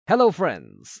Hello,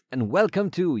 friends, and welcome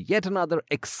to yet another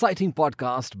exciting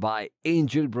podcast by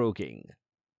Angel Broking.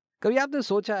 कभी आपने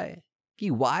सोचा है कि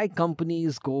why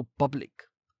companies go public?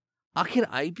 आखिर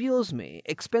IPOs में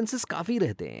expenses काफी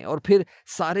रहते हैं और फिर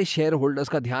सारे शेयर होल्डर्स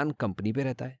का ध्यान कंपनी पे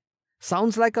रहता है.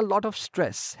 Sounds like a lot of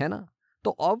stress, है ना?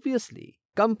 तो obviously,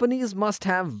 companies must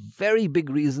have very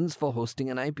big reasons for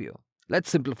hosting an IPO.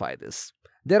 Let's simplify this.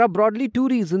 There are broadly two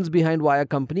reasons behind why a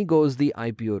company goes the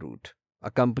IPO route. A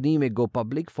company may go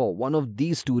public for one of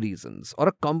these two reasons or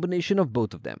a combination of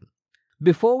both of them.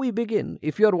 Before we begin,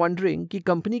 if you are wondering कि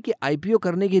company के IPO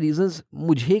करने के reasons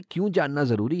मुझे क्यों जानना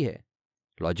जरूरी है?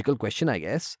 Logical question, I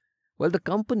guess. Well, the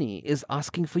company is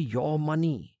asking for your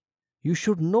money. You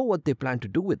should know what they plan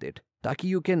to do with it,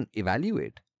 ताकि you can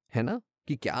evaluate, है ना?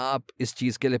 कि क्या आप इस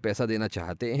चीज के लिए पैसा देना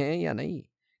चाहते हैं या नहीं?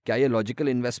 क्या ये लॉजिकल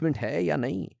इन्वेस्टमेंट है या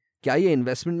नहीं? क्या ये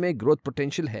इन्वेस्टमेंट में ग्रोथ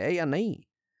पोटेंशियल है या नहीं?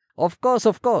 Of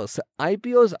course,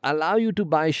 IPOs allow you to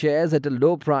buy shares at a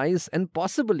low price and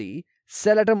possibly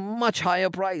sell at a much higher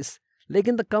price.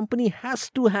 लेकिन the company has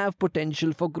to have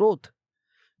potential for growth.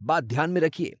 बात ध्यान में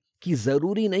रखिए कि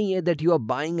जरूरी नहीं है that you are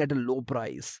buying at a low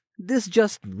price. This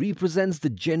just represents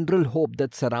the general hope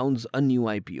that surrounds a new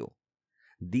IPO.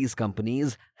 These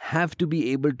companies have to be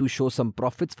able to show some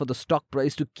profits for the stock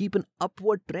price to keep an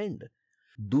upward trend.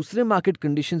 दूसरे market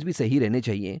conditions भी सही रहने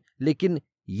चाहिए, लेकिन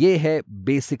ये है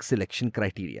basic selection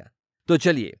criteria. तो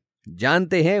चलिए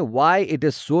जानते हैं why it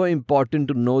is so important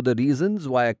to know the reasons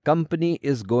why a company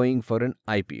is going for an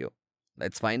IPO.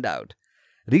 Let's find out.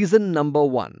 Reason number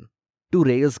 1, to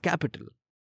raise capital.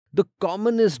 The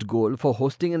commonest goal for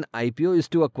hosting an IPO is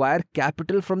to acquire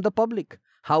capital from the public.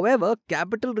 However,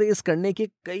 capital raise करने के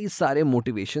कई सारे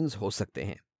motivations हो सकते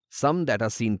हैं. Some that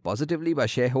are seen positively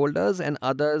by shareholders and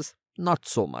others not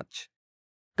so much.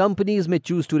 Companies may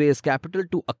choose to raise capital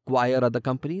to acquire other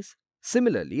companies.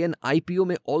 Similarly, an IPO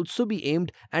may also be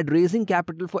aimed at raising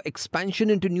capital for expansion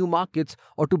into new markets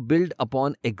or to build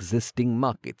upon existing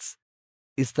markets.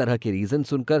 इस तरह के reason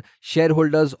सुनकर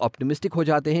shareholders optimistic हो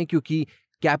जाते हैं क्योंकि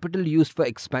capital used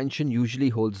for expansion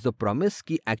usually holds the promise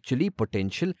कि actually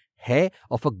potential है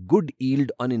of a good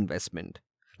yield on investment.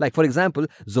 Like for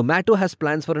example, Zomato has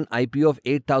plans for an IPO of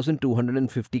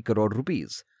 8,250 crore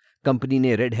rupees. Company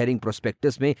ने red herring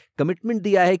prospectus में commitment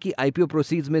दिया है कि IPO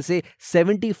proceeds में से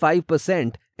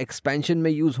 75% expansion में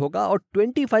यूज होगा और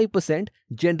 25%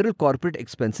 जनरल कॉर्पोरेट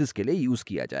एक्सपेंसेस के लिए यूज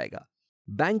किया जाएगा.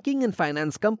 Banking and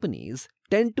finance companies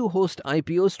tend to host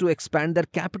IPOs to expand their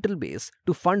capital base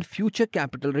to fund future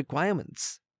capital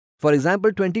requirements. For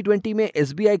example 2020 में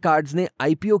एसबीआई कार्ड्स ने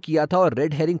आईपीओ किया था और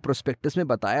रेड हेरिंग प्रोस्पेक्टस में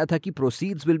बताया था कि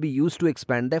proceeds will be used to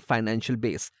expand there financial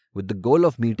base with the goal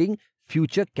of meeting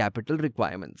future capital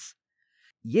requirements.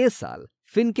 ये साल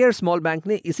फिनकेयर स्मॉल बैंक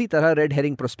ने इसी तरह रेड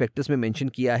हेरिंग प्रोस्पेक्टस में मेंशन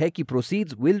किया है कि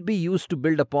proceeds will be used to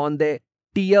build upon the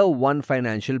tier 1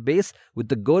 financial base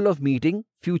with the goal of meeting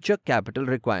future capital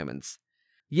requirements.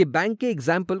 ये बैंक के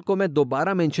एग्जाम्पल को मैं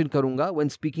दोबारा मेंशन करूंगा when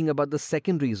speaking about the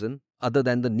second reason other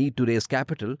than the need to raise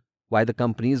capital why the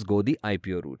companies go the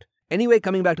IPO root. Anyway,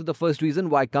 coming back to the first reason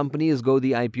why companies go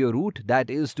the IPO route,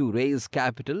 that is to raise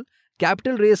capital.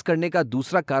 Capital raise करने का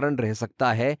दूसरा कारण रह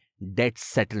सकता है date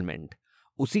settlement.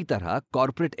 उसी तरह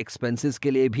corporate expenses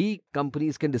के लिए भी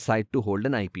companies can decide to hold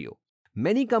N IPO.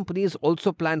 Many companies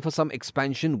also plan for some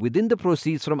expansion within the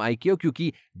proceeds from IPO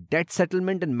क्योंकि debt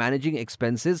settlement and managing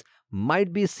expenses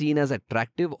might be seen as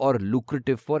attractive or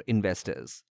lucrative for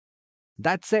investors.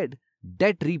 That said,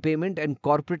 debt repayment and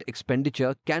corporate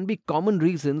expenditure can be common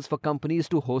reasons for companies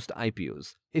to host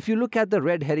IPOs. If you look at the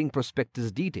red herring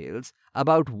prospectus details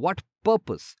about what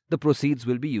purpose the proceeds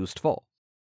will be used for.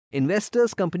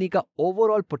 Investors company का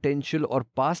overall potential और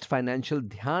past financial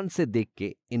ध्यान से देख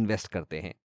के invest करते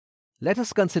हैं. Let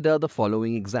us consider the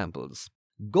following examples.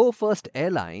 Go First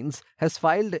Airlines has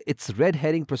filed its red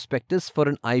herring prospectus for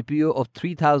an IPO of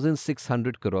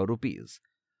 3,600 crore rupees.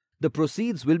 The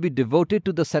proceeds will be devoted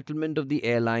to the settlement of the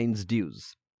airline's dues.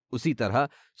 उसी तरह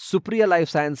Supriya life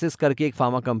sciences करके एक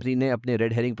pharma company ने अपने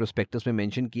red herring prospectus में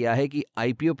mention किया है कि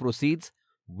IPO proceeds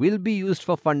will be used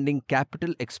for funding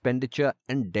capital expenditure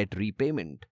and debt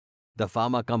repayment. The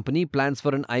pharma company plans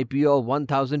for an IPO of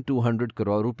 1,200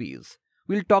 crore rupees.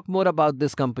 We'll talk more about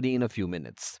this company in a few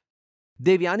minutes.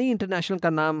 Devyani international का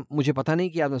नाम मुझे पता नहीं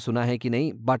कि आपने सुना है कि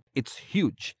नहीं, but it's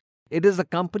huge. It is a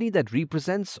company that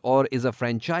represents or is a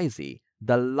franchisee,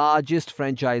 the largest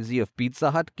franchisee of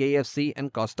Pizza Hut, KFC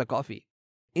and Costa Coffee.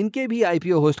 इनके भी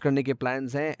IPO होस्ट करने के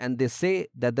प्लान्स हैं and they say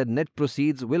that the net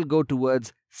proceeds will go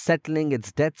towards settling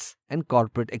its debts and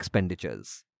corporate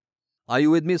expenditures. Are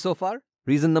you with me so far?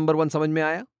 Reason number 1 समझ में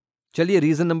आया? चलिए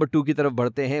reason number 2 की तरफ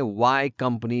बढ़ते हैं. Why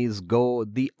companies go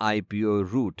the IPO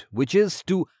route, which is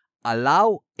to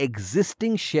allow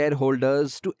existing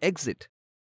shareholders to exit.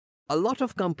 A lot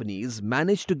of companies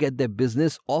manage to get their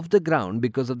business off the ground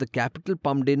because of the capital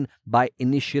pumped in by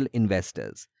initial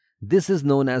investors. This is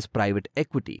known as private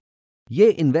equity. ये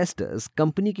investors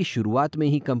company की शुरुआत में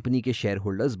ही company के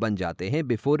shareholders बन जाते हैं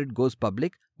before it goes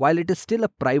public while it is still a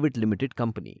private limited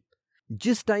company.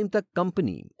 जिस time तक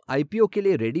कंपनी आईपीओ के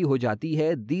लिए रेडी हो जाती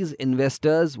है, these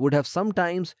investors would have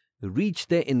sometimes reach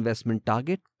their investment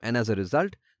target, and as a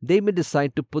result, they may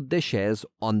decide to put their shares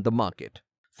on the market.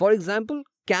 For example,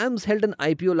 CAMS held an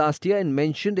IPO last year and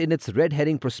mentioned in its red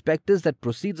herring prospectus that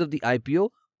proceeds of the IPO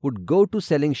would go to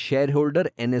selling shareholder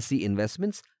NSE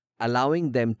investments,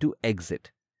 allowing them to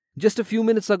exit. Just a few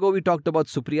minutes ago, we talked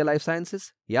about Supriya Life Sciences.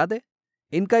 याद है?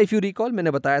 इनका if you recall,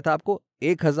 मैंने बताया था आपको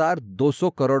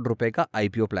 1,200 करोड़ रुपए का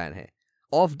IPO plan है.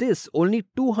 Of this, only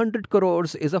 200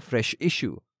 crores is a fresh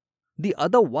issue. The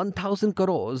other 1,000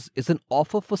 crores is an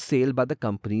offer for sale by the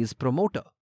company's promoter.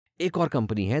 एक और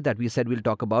company है that we said we'll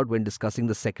talk about when discussing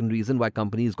the second reason why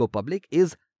companies go public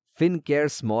is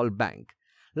FinCare Small Bank.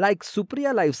 Like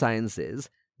Supriya Life Sciences,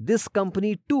 this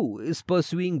company too is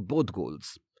pursuing both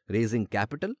goals, raising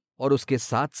capital और उसके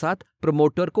साथ साथ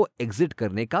promoter को exit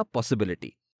करने का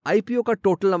possibility. IPO का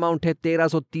total amount है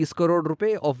 1,330 करोड़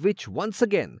रुपए, of which once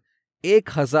again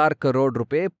 1,000 crore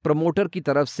रुपए प्रमोटर की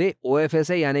तरफ से OFS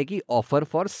यानी कि ऑफर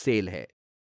फॉर सेल है.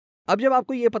 अब जब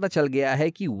आपको यह पता चल गया है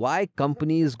कि व्हाई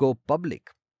कंपनीज गो पब्लिक,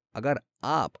 अगर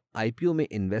आप आईपीओ में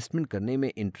इन्वेस्टमेंट करने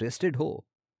में इंटरेस्टेड हो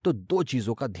तो दो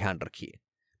चीजों का ध्यान रखिए.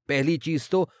 पहली चीज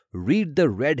तो read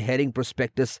the red herring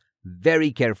prospectus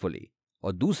very carefully,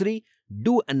 और दूसरी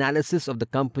do analysis of the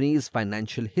companies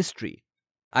financial history.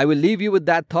 I will leave you with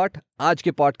that thought. आज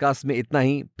के पॉडकास्ट में इतना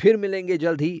ही. फिर मिलेंगे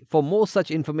जल्द ही for more such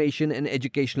information and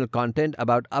educational content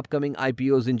about upcoming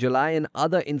IPOs in July and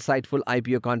other insightful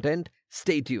IPO content.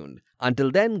 Stay tuned.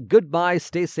 Until then, goodbye,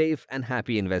 stay safe and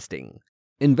happy investing.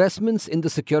 Investments in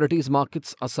the securities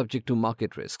markets are subject to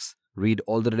market risks. Read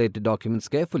all the related documents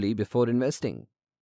carefully before investing.